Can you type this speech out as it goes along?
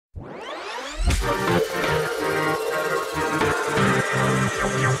What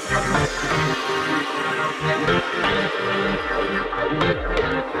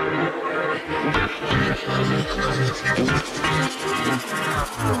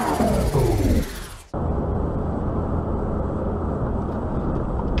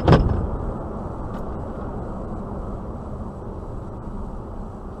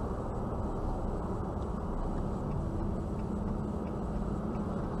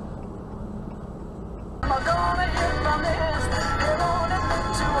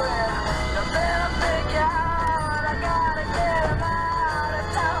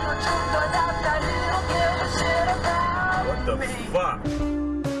the fuck?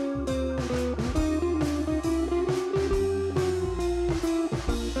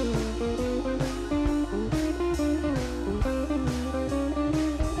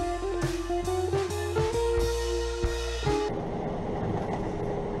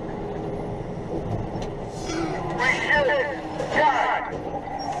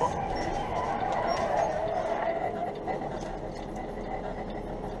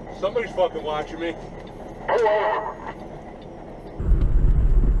 Somebody's fucking watching me.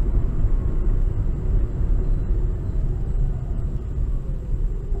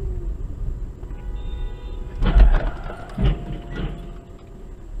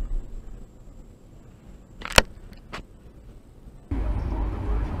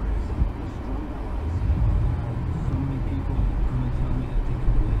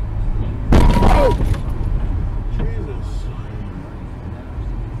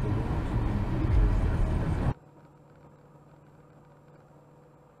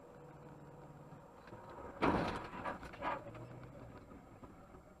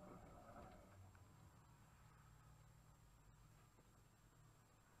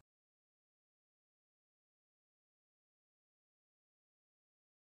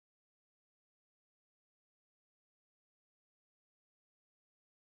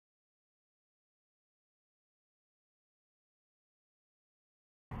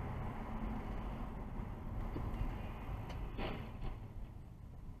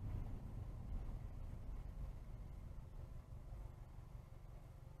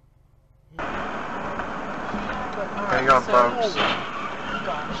 Hang on, folks.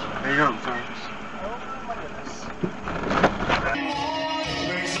 Hang on, folks. Oh my goodness.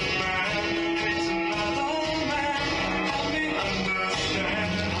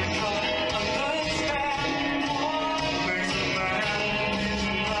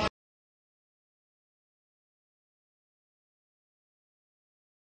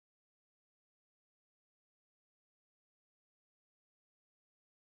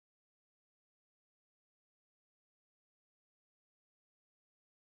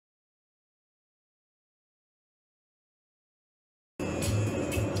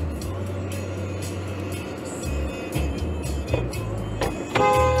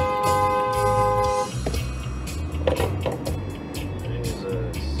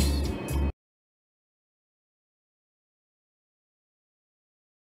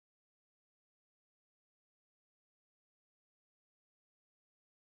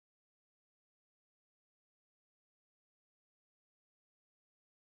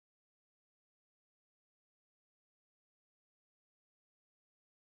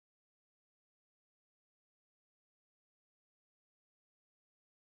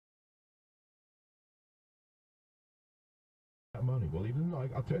 Money. Well, even I'll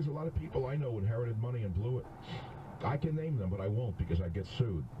tell you, there's a lot of people I know inherited money and blew it. I can name them, but I won't because I get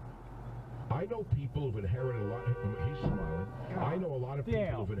sued. I know people who've inherited a lot. He's smiling. I know a lot of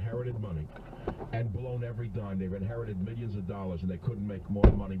people who've inherited money and blown every dime. They've inherited millions of dollars and they couldn't make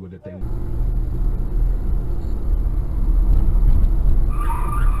more money with it.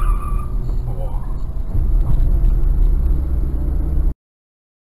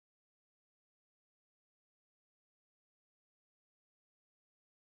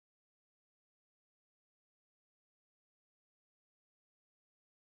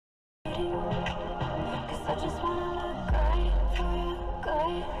 Cause I just wanna look good for you,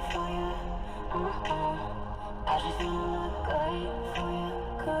 good for you. I just wanna look good for you,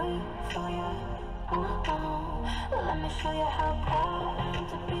 good for you. Let me show you how proud I am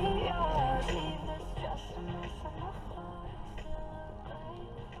to be yours. Leave this just a mess on the floor. Still look good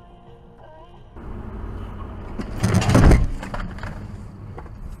for you,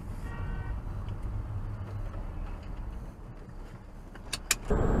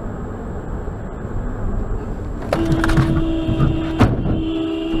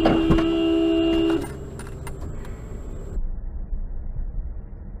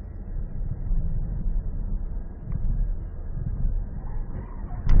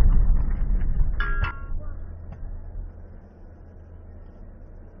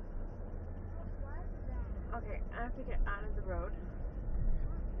 have to get out of the road.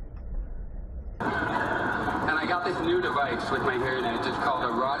 And I got this new device with my hearing aids. It's called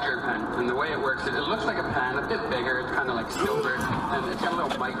a Roger pen. And the way it works is it looks like a pen, a bit bigger. It's kind of like silver. And it's got a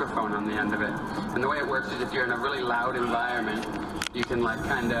little microphone on the end of it. And the way it works is if you're in a really loud environment, you can like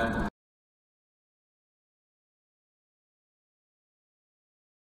kind of...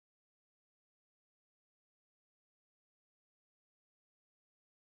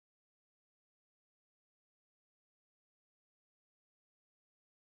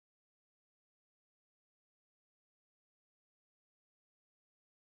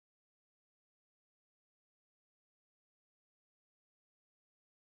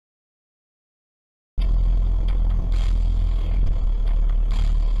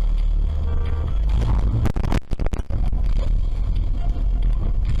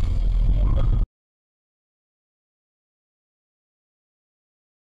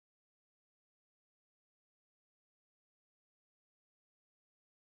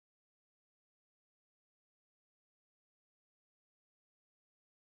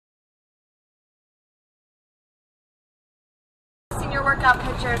 Your workout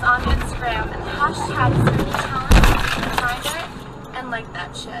pictures on Instagram and hashtag certain challenge behind it and like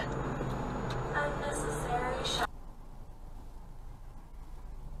that shit. Unnecessary shit.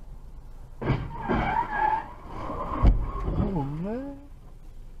 Oh man.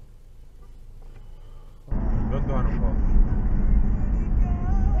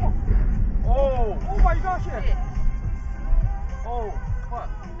 Oh my gosh! Oh fuck!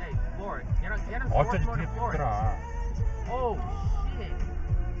 Hey, Laura, get on Oh shit!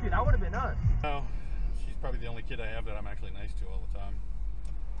 Dude, that would have been us. No, she's probably the only kid I have that I'm actually nice to all the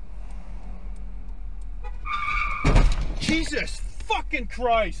time. Jesus fucking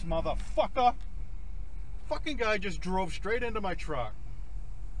Christ, motherfucker! Fucking guy just drove straight into my truck.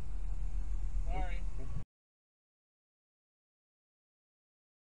 Sorry.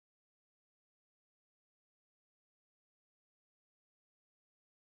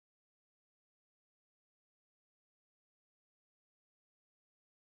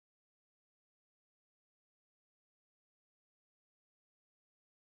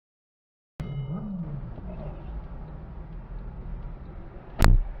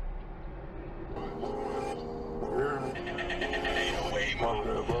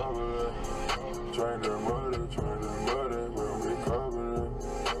 Trying to murder, when we covered it.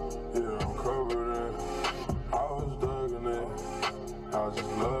 Yeah, I'm covered it. I was dugging it. I was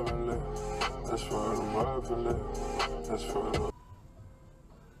just loving it. That's for the muffin. That's for the...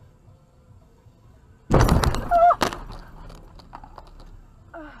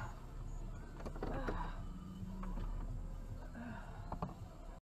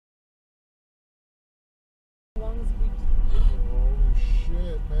 Holy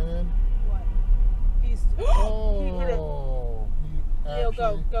shit, man. What? He's Oh, he hit it. Neil,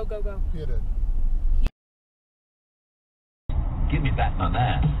 go. Hit it. Give me back my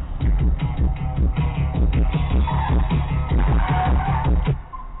man.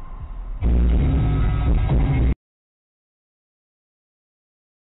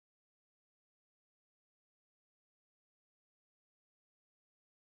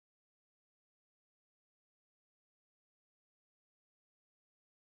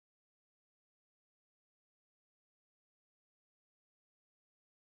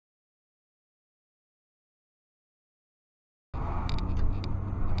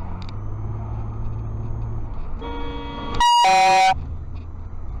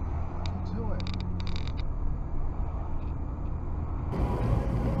 Do it.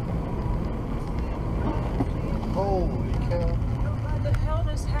 Holy cow. What the hell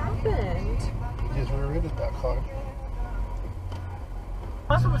just happened? He just rear-ended that car.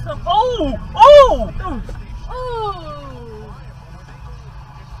 Oh! Oh! Oh!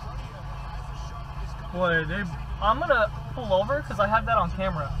 Boy, I'm gonna pull over because I have that on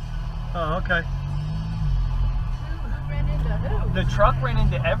camera. Oh, okay. Who ran into who? The truck ran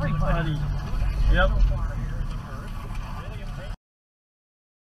into everybody. Yep.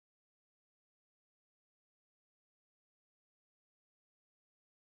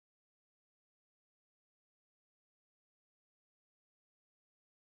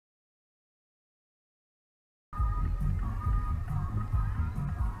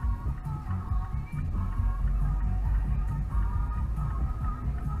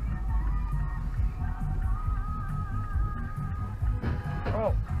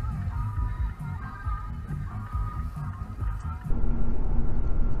 Oh.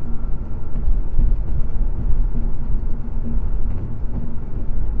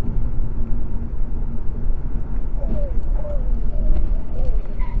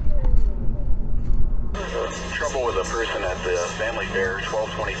 Trouble family fare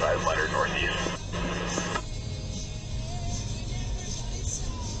 1225 Leonard Northeast.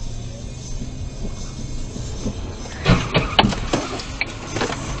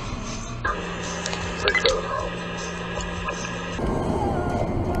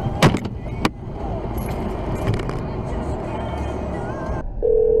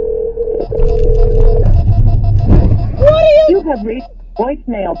 You have reached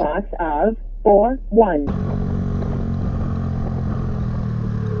voicemail box of 41.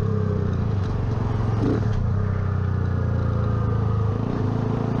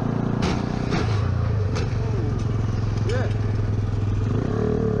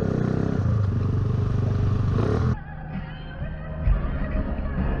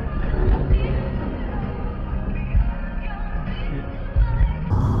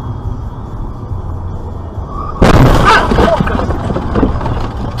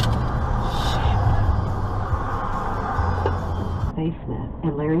 Smith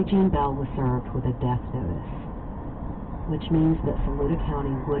and Larry Jean Bell was served with a death notice, which means that Saluda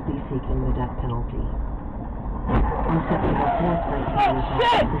County would be seeking the death penalty. On September 4th,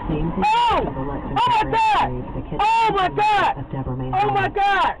 1985, the same thing happened to let the kidnapping of Deborah May Hall.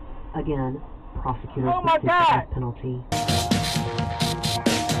 Again, prosecutors would seek the death penalty.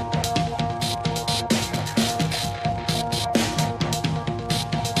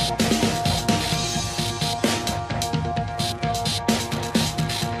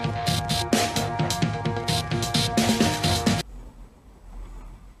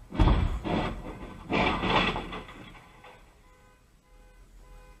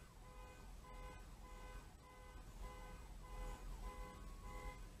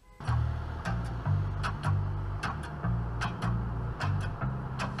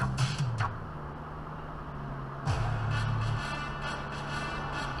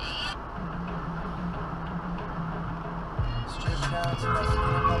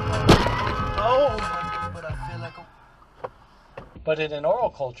 But in an oral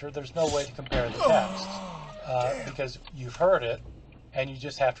culture, there's no way to compare the text because you've heard it, and you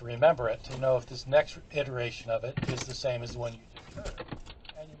just have to remember it to know if this next iteration of it is the same as the one you just heard.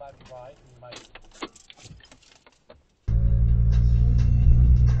 And you might be right, and you might